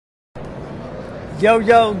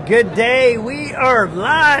Yo, good day. We are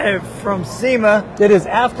live from SEMA. It is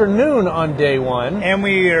afternoon on day one. And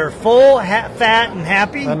we are full, fat, and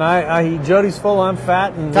happy. And Jody's full, I'm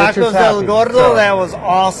fat, and Tacos Richard's del happy. Gordo, So, that was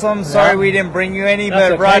awesome. Sorry we didn't bring you any,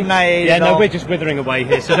 That's but okay. Rod and I ate it all. we're just withering away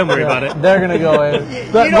here, so don't worry about it. they're going to go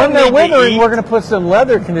in. But You don't when they're need to withering, eat. we're going to put some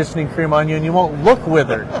leather conditioning cream on you, and you won't look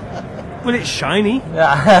withered. Well, it's shiny.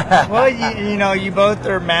 Well, you both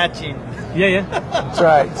are matching. Yeah. That's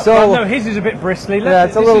right. So, Well, no, his is a bit bristly. Yeah,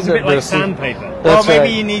 it's a This little is a bit bit like bristly. sandpaper. Well, That's maybe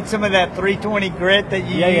right. you need some of that 320 grit that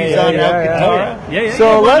you Yeah, use yeah, on yeah, Alcantara. Yeah.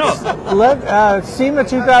 so why not? SEMA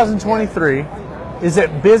 2023, is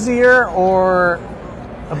it busier or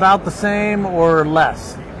about the same or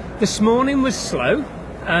less? This morning was slow,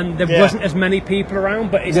 and there Yeah. wasn't as many people around,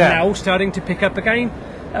 but it's Yeah. now starting to pick up again.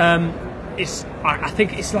 I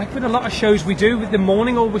think it's like with a lot of shows we do, the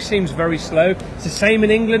morning always seems very slow. It's the same in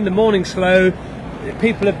England, the morning's slow.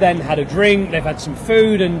 People have then had a drink, they've had some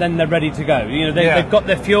food, and then they're ready to go. They've got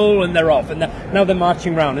their fuel and they're off, and now they're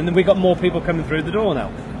marching around, and then we've got more people coming through the door now.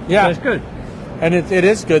 Yeah. So it's good. And it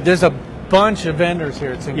is good. There's a bunch of vendors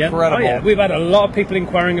here. It's Yeah. incredible. Oh, yeah. We've had a lot of people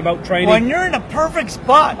inquiring about training. When you're in a perfect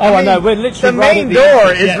spot. Oh, I know. We're literally the right main at the door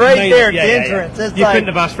entrance. is Yeah, right main- there at yeah, the yeah, entrance. yeah. It's You like, couldn't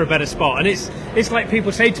have asked for a better spot. And it's like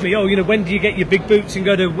people say to me, when do you get your big boots and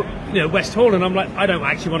go to West Hall? And I'm like, I don't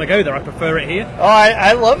actually want to go there. I prefer it here. oh,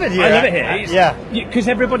 I love it here. I love it here. Yeah. Because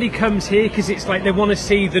everybody comes here because it's like they want to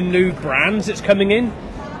see the new brands that's coming in.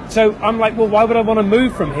 So I'm like, well, why would I want to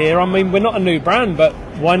move from here? I mean, we're not a new brand, but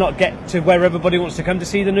why not get to where everybody wants to come to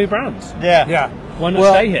see the new brands? Yeah. Yeah. Why not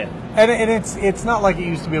stay here? And it's not like it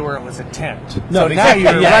used to be where it was a tent. No, so exactly.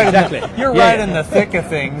 now you're Yeah, right exactly. you're Yeah, right yeah. in the thick of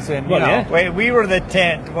things, and Well, you know. yeah. Wait, we were the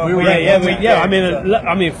tent. When We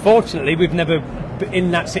were- Fortunately, we've never been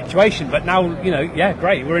in that situation, but now,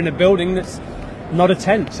 great. We're in a building that's not a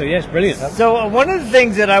tent, so yes, brilliant. So one of the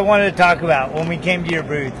things that I wanted to talk about when we came to your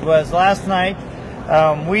booth was last night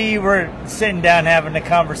we were sitting down having a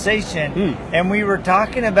conversation, and we were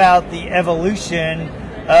talking about the evolution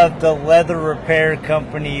of the leather repair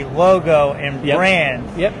company logo and Yep. brand.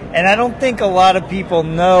 Yep. And I don't think a lot of people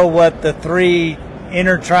know what the three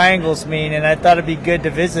inner triangles mean, and I thought it'd be good to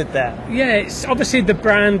visit that. Yeah, it's obviously the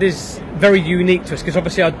brand is very unique to us because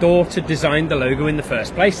obviously our daughter designed the logo in the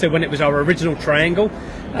first place. So when it was our original triangle,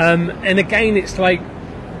 and again, it's like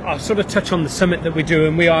I'll sort of touch on the summit that we do,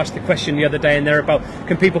 and we asked the question the other day in there about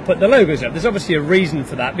can people put the logos up. There's obviously a reason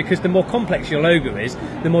for that because the more complex your logo is,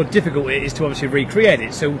 the more difficult it is to obviously recreate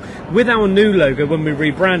it. So with our new logo, when we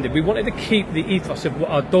rebranded, we wanted to keep the ethos of what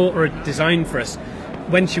our daughter had designed for us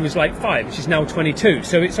when she was like 5. She's now 22,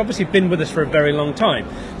 so it's obviously been with us for a very long time.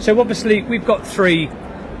 So obviously we've got 3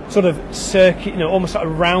 sort of circuit, almost like a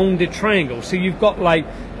rounded triangle. So you've got like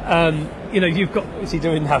you've got. What's he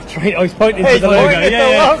doing now? Oh, he's pointing to the logo. pointing at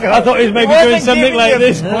the logo. I thought he was maybe He doing wasn't something giving like you-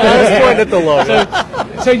 this. Let's point at the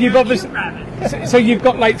logo. So you've obviously. So you've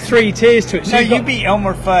got like 3 tiers to it. So No, you've you got- beat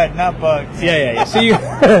Elmer Fudd, not Bugs. Yeah.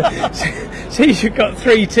 So you've got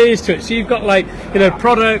 3 tiers to it. So you've got like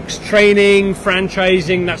products, training,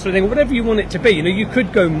 franchising, that sort of thing. Whatever you want it to be. You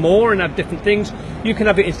could go more and have different things. You can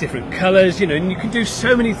have it in different colours. And you can do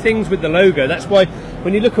so many things with the logo. That's why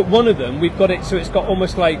when you look at one of them, we've got it so it's got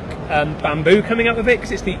almost like bamboo coming out of it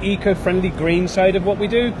because it's the eco-friendly green side of what we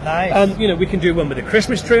do. Nice. We can do one with a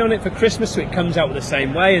Christmas tree on it for Christmas, so it comes out the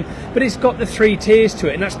same way. But it's got the 3 tiers to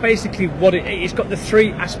it, and that's basically what it's got the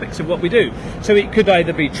 3 aspects of what we do. So it could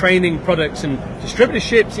either be training, products, and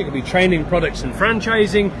distributorships. It could be training, products, and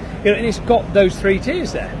franchising. And it's got those 3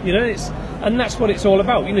 tiers there. And that's what it's all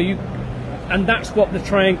about. And that's what the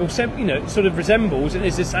triangle, sort of resembles. And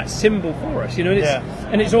it's just that symbol for us.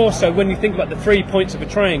 And it's also when you think about the 3 points of a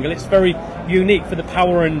triangle, it's very unique for the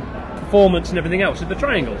power and performance and everything else of the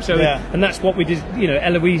triangle. So, and that's what we did.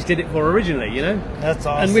 Eloise did it for originally. That's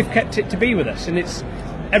awesome. And we've kept it to be with us. And it's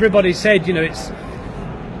everybody said,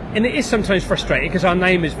 and it is sometimes frustrating because our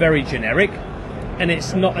name is very generic, and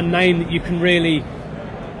it's not a name that you can really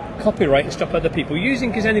copyright and stop other people using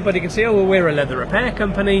because anybody can say, oh, well, we're a leather repair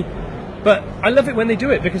company. But I love it when they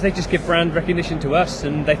do it because they just give brand recognition to us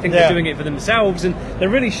and they think they're doing it for themselves, and they're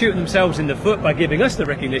really shooting themselves in the foot by giving us the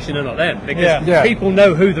recognition and not them because people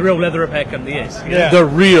know who the real leather repair company is. The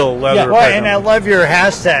real leather repair Well, and I love your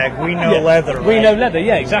hashtag, we know leather. Right? We know leather,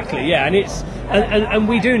 yeah, exactly, yeah. And it's and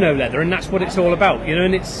we do know leather, and that's what it's all about,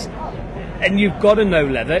 and you've got to know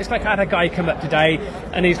leather. It's like I had a guy come up today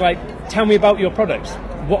and he's like, tell me about your products.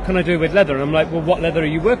 What can I do with leather? And I'm like, well, what leather are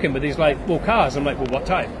you working with? He's like, well, cars. I'm like, well, what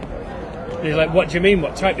type? And he's like, what do you mean,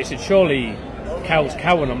 what type? He said, surely cow's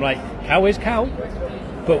cow. And I'm like, cow is cow,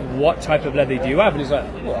 but what type of leather do you have? And he's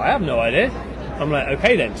like, well, I have no idea. I'm like,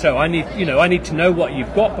 okay then. So I need to know what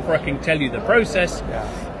you've got before I can tell you the process.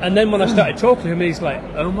 Yeah. And then when I started talking to him, he's like,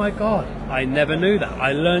 oh my God, I never knew that.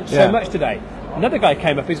 I learned so much today. Another guy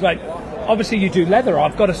came up, he's like, obviously you do leather,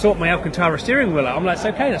 I've got to sort my Alcantara steering wheel out. I'm like, it's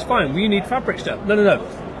okay, that's fine. Well, you need fabric stuff. No,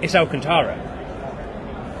 it's Alcantara.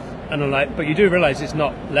 And I'm like, but you do realise it's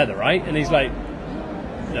not leather, right? And he's like,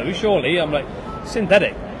 no, surely. I'm like,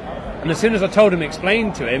 synthetic. And as soon as I told him,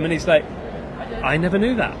 explained to him, and he's like, I never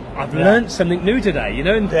knew that. I've learnt something new today, you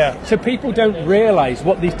know? And so people don't realise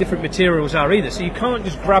what these different materials are either. So you can't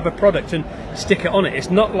just grab a product and stick it on it. It's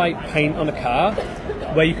not like paint on a car,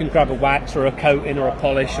 where you can grab a wax or a coating or a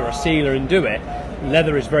polish or a sealer and do it.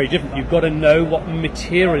 Leather is very different. You've got to know what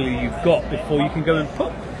material you've got before you can go and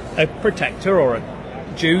put a protector or a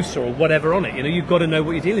juice or whatever on it. You know, you've got to know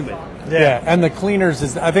what you're dealing with. Yeah, and the cleaners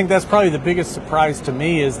is, I think that's probably the biggest surprise to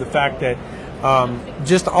me, is the fact that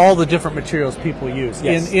just all the different materials people use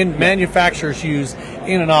in manufacturers use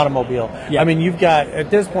in an automobile. I mean, you've got,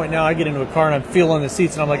 at this point now, I get into a car and I'm feeling the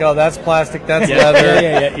seats and I'm like, oh, that's plastic, that's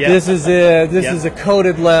leather. This is a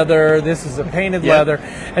coated leather, this is a painted leather.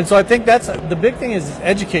 And so I think that's the big thing, is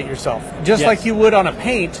educate yourself, just like you would on a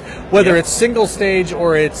paint, whether it's single stage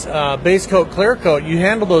or it's base coat, clear coat. You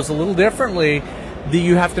handle those a little differently.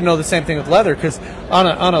 You have to know the same thing with leather, because on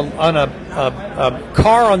a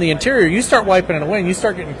car on the interior, you start wiping it away and you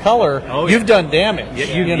start getting color. You've done damage.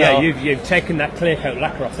 You've taken that clear coat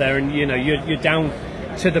lacquer off there, and you're down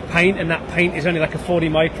to the paint, and that paint is only like a 40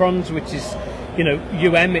 microns, which is,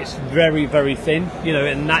 it's very, very thin,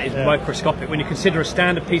 and that is microscopic. When you consider a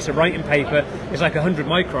standard piece of writing paper is like 100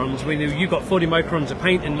 microns, when you've got 40 microns of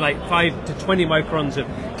paint and like 5 to 20 microns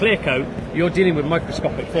of clear coat, you're dealing with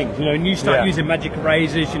microscopic things, and you start using magic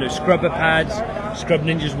erasers, scrubber pads, scrub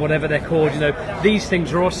ninjas, whatever they're called, these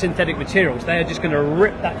things are all synthetic materials. They are just going to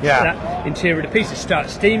rip that interior to pieces. Start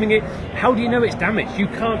steaming it. How do you know it's damaged? You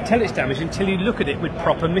can't tell it's damaged until you look at it with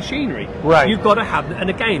proper machinery. Right. You've got to have, and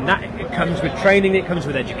again, that it comes with training, it comes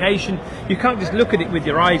with education. You can't just look at it with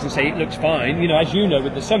your eyes and say it looks fine. As you know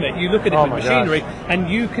with the Summit, you look at it with machinery and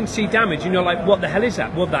you can see damage, and you're like, what the hell is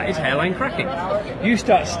that? Well, that is hairline cracking. You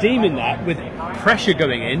start steaming that with pressure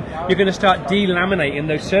going in, you're going to start delaminating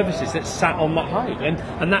those surfaces that sat on that hide,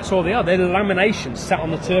 and that's all they are. They're laminations sat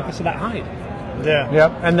on the surface of that hide.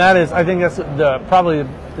 And that is, I think that's probably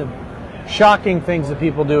the shocking things that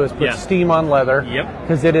people do, is put steam on leather,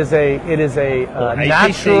 because it is a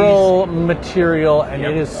natural material, and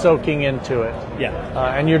it is soaking into it,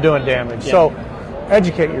 and you're doing damage. So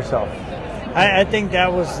educate yourself. I think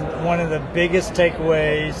that was one of the biggest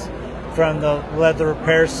takeaways from the Leather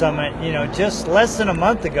Repair Summit, just less than a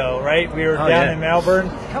month ago, right? We were down in Melbourne.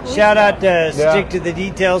 Shout out to Stick to the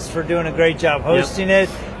Details for doing a great job hosting it.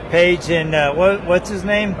 Paige and what's his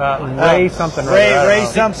name? Ray something. Ray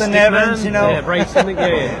something Evans, Yeah, Ray something.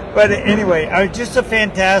 But anyway, just a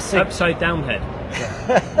fantastic upside down head.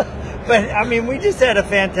 But I mean, we just had a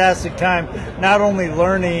fantastic time, not only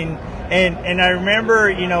learning, and I remember,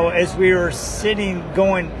 as we were sitting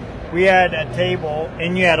going, we had a table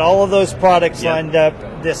and you had all of those products lined up,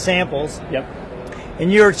 the samples.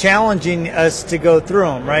 And you were challenging us to go through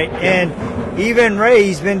them, right? And even Ray,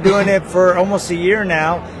 he's been doing it for almost a year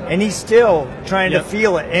now, and he's still trying to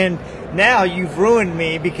feel it. And now you've ruined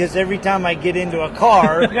me, because every time I get into a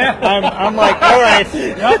car, I'm like, all right,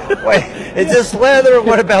 wait, is this leather?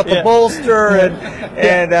 What about the bolster?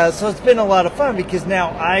 And so it's been a lot of fun, because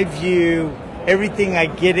now I view everything I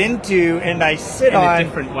get into and I sit on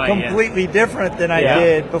completely different than I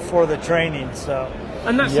did before the training. So.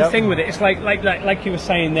 And that's the thing with it. It's like you were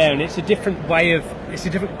saying there, and it's a different way of, it's a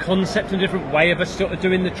different concept and a different way of us sort of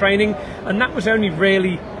doing the training. And that was only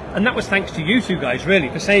really, and that was thanks to you two guys, really,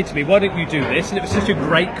 for saying to me, why don't you do this? And it was such a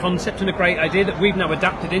great concept and a great idea that we've now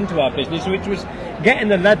adapted into our business, which was getting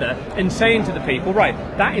the leather and saying to the people, right,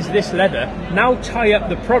 that is this leather, now tie up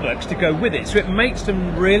the products to go with it. So it makes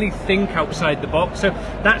them really think outside the box. So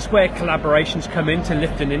that's where collaborations come in to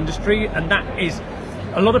lift an industry, and that is,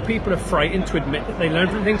 a lot of people are frightened to admit that they learn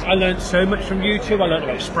from things. I learned so much from you two. I learned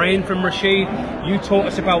about spraying from Rashid. You taught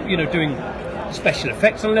us about, doing special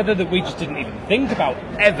effects on leather that we just didn't even think about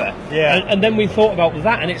ever. And then we thought about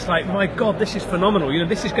that, and it's like, my God, this is phenomenal.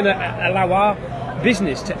 This is going to allow our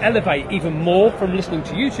business to elevate even more from listening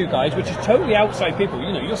to you two guys, which is totally outside people.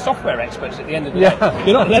 You're software experts at the end of the day.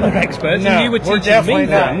 You're not leather experts, and you were teaching me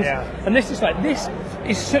things. And this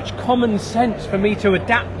is such common sense for me to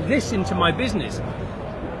adapt this into my business.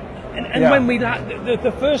 And when we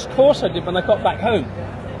the first course I did when I got back home,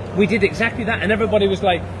 we did exactly that, and everybody was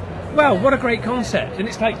like, well, what a great concept. And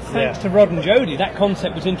it's like, thanks to Rod and Jody, that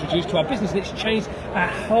concept was introduced to our business, and it's changed our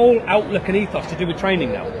whole outlook and ethos to do with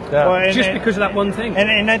training now. Yeah. Well, Just because of that one thing.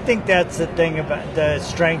 And I think that's the thing about the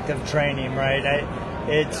strength of training, right?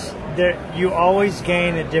 It's there. You always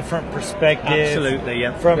gain a different perspective. Absolutely,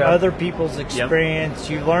 yeah. From other people's experience.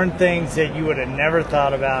 You learn things that you would have never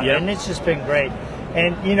thought about, and it's just been great.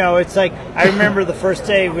 And you know, it's like I remember the first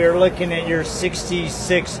day we were looking at your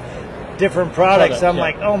 66 different products. I'm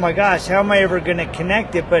like, oh my gosh, how am I ever going to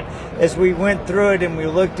connect it? But as we went through it and we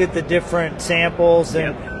looked at the different samples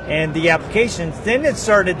and the applications, then it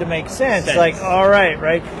started to make sense. Like, all right.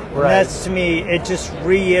 And that's, to me, it just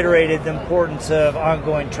reiterated the importance of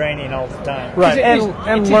ongoing training all the time. Right,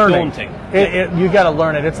 and learning. Daunting. You got to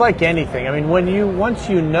learn it. It's like anything. I mean, once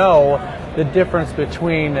you know the difference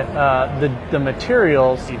between the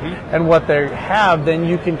materials and what they have, then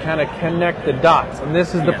you can kind of connect the dots. And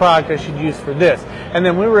this is the product I should use for this. And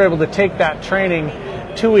then we were able to take that training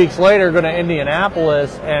 2 weeks later, go to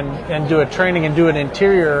Indianapolis and do a training and do an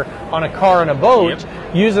interior on a car and a boat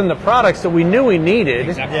using the products that we knew we needed,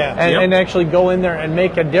 and actually go in there and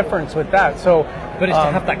make a difference with that. So, but it's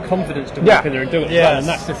to have that confidence to walk in there and do it as well, and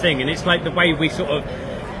that's the thing. And it's like the way we sort of,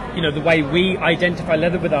 you know, the way we identify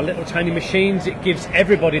leather with our little tiny machines, it gives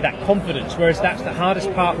everybody that confidence, whereas that's the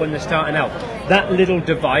hardest part when they're starting out. That little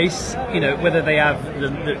device, you know, whether they have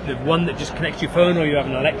the one that just connects to your phone or you have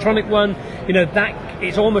an electronic one, you know, that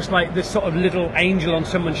it's almost like this sort of little angel on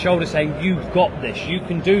someone's shoulder saying, you've got this, you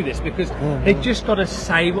can do this, because they've just got to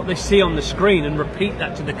say what they see on the screen and repeat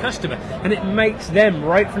that to the customer, and it makes them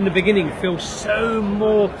right from the beginning feel so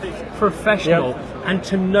more professional and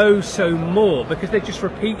to know so more, because they're just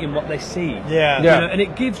repeating what they see. You know, and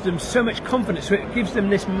it gives them so much confidence. So it gives them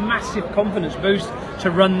this massive confidence boost to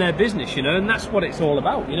run their business, you know, and that's what it's all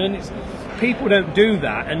about, you know. And it's people don't do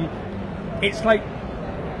that, and it's like,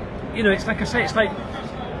 you know, it's like I say, it's like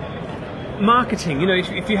marketing. You know,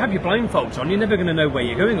 if you have your blindfolds on, you're never going to know where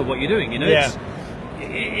you're going or what you're doing. You know,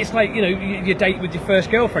 it's like, you know, your date with your first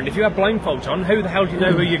girlfriend. If you have blindfolds on, who the hell do you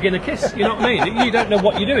know who you're going to kiss? You know what I mean? You don't know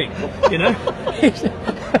what you're doing. You know.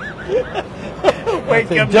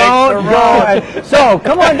 Don't go. So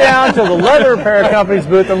come on down to the Leather Repair Company's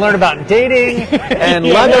booth and learn about dating and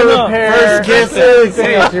leather repair. First kisses.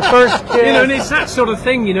 Your first kiss. You know, and it's that sort of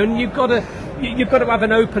thing. You know, and you've got to have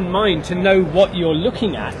an open mind to know what you're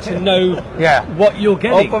looking at, to know what you're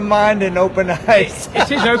getting. Open mind and open eyes.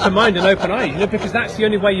 It is open mind and open eyes, you know, because that's the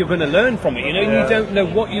only way you're going to learn from it. You know, you don't know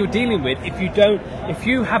what you're dealing with if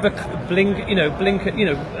you have a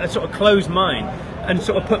a sort of closed mind and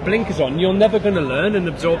sort of put blinkers on, you're never going to learn and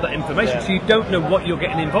absorb that information. So you don't know what you're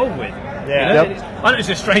getting involved with. You know? I know it's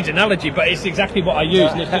a strange analogy, but it's exactly what I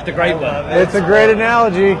use, and it's just a great one. It's a great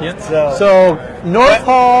analogy. So North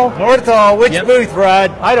Hall. Which booth,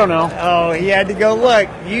 Rod? I don't know. Oh, he had to go look.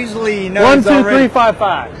 Usually he knows 1, 2, 3, 5,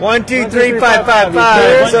 5. 1, 2, 3, 5, 5,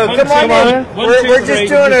 5. So come on in. We're just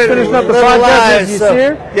doing it. Finishing up the podcast. You see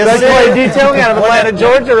here? That's why detailing out of Atlanta,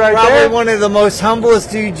 Georgia, right there. Probably one of the most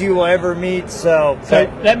humblest dudes you will ever meet. So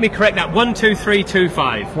let me correct that. 1, 2, 3, 2,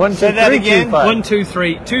 5. 1, 2, 3, 2, 5. 1, 2,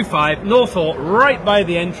 3, 2, 5. North Hall, right by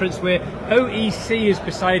the entrance, where OEC is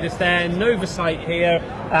beside us there, Novasight here,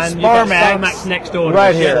 and Sparmax next door.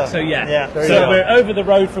 Right here. So so we're over the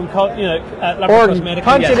road from or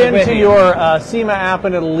punch it into your SEMA app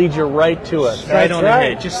and it'll lead you right to us. Right on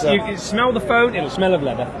ahead. Just you smell the phone, it'll smell of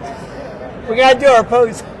leather. We gotta do our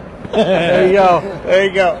pose. There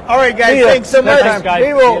you go. All right, guys. Thanks so much. Thanks, guys.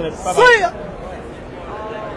 We will see ya.